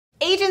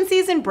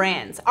Agencies and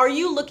brands, are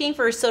you looking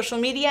for a social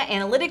media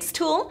analytics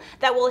tool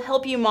that will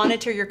help you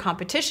monitor your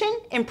competition,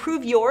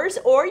 improve yours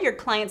or your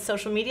client's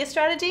social media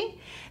strategy?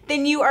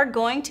 Then you are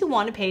going to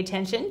want to pay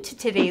attention to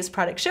today's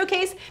product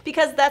showcase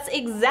because that's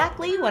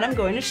exactly what I'm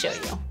going to show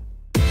you.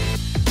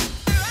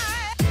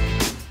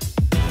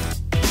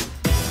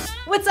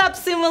 What's up,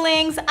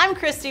 Sumolings? I'm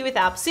Christy with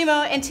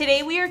AppSumo, and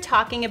today we are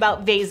talking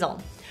about Vaizle,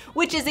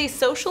 which is a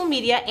social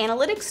media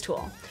analytics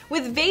tool.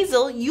 With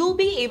Vaizle, you'll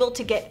be able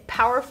to get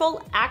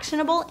powerful,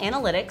 actionable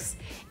analytics,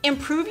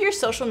 improve your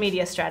social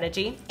media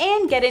strategy,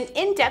 and get an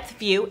in-depth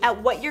view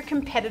at what your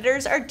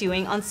competitors are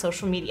doing on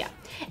social media.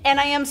 And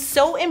I am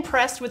so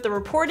impressed with the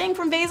reporting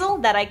from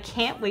Vaizle that I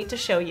can't wait to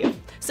show you.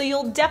 So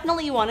you'll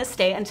definitely want to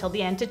stay until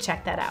the end to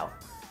check that out.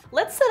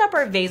 Let's set up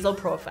our Vaizle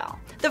profile.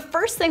 The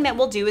first thing that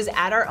we'll do is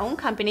add our own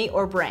company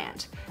or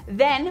brand.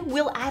 Then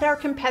we'll add our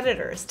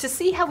competitors to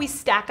see how we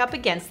stack up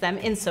against them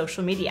in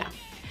social media.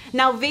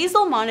 Now,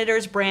 Vaizle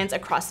monitors brands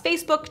across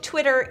Facebook,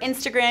 Twitter,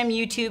 Instagram,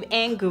 YouTube,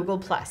 and Google+.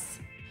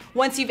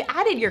 Once you've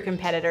added your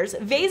competitors,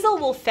 Vaizle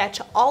will fetch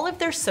all of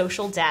their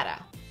social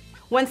data.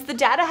 Once the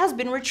data has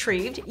been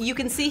retrieved, you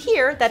can see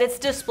here that it's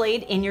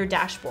displayed in your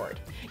dashboard.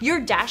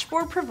 Your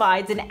dashboard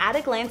provides an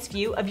at-a-glance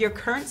view of your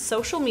current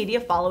social media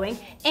following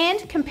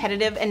and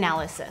competitive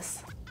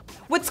analysis.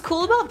 What's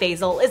cool about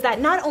Vaizle is that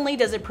not only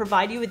does it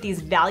provide you with these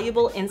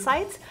valuable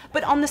insights,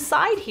 but on the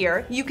side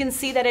here, you can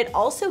see that it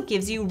also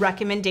gives you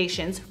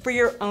recommendations for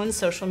your own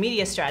social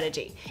media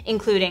strategy,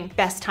 including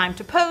best time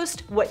to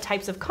post, what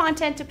types of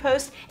content to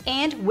post,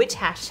 and which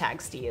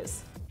hashtags to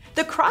use.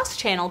 The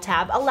Cross-Channel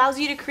tab allows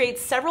you to create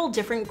several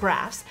different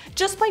graphs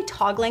just by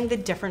toggling the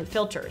different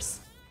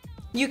filters.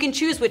 You can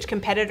choose which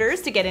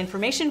competitors to get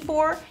information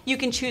for, you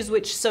can choose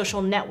which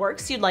social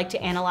networks you'd like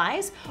to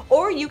analyze,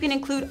 or you can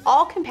include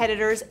all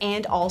competitors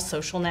and all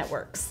social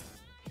networks.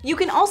 You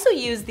can also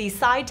use these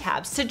side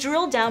tabs to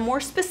drill down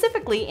more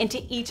specifically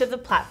into each of the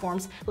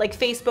platforms like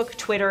Facebook,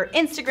 Twitter,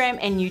 Instagram,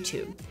 and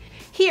YouTube.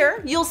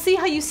 Here, you'll see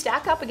how you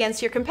stack up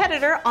against your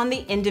competitor on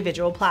the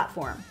individual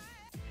platform.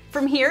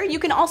 From here, you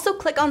can also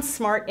click on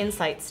Smart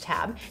Insights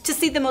tab to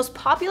see the most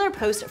popular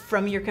posts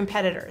from your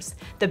competitors,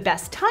 the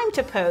best time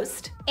to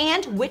post,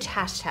 and which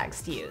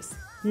hashtags to use.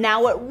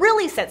 Now, what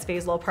really sets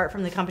Vaizle apart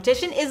from the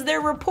competition is their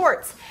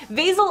reports.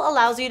 Vaizle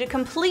allows you to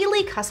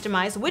completely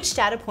customize which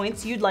data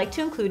points you'd like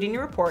to include in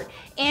your report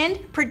and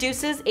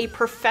produces a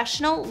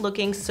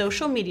professional-looking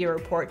social media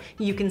report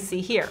you can see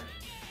here.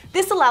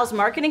 This allows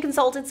marketing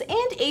consultants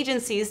and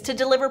agencies to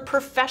deliver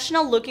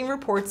professional-looking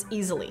reports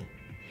easily.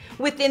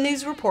 Within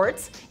these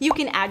reports, you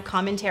can add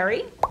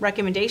commentary,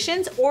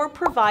 recommendations, or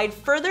provide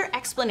further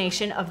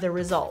explanation of the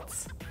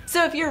results.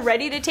 So if you're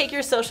ready to take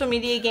your social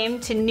media game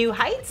to new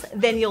heights,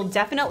 then you'll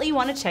definitely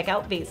want to check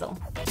out Vaizle.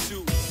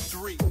 2,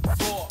 3,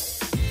 4.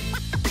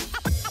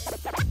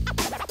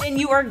 And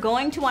you are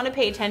going to want to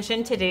pay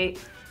attention today.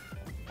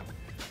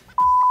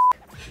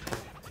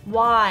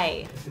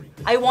 Why?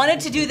 I wanted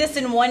to do this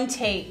in one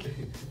take.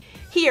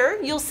 Here,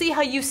 you'll see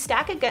how you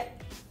stack again.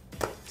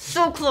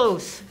 So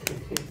close.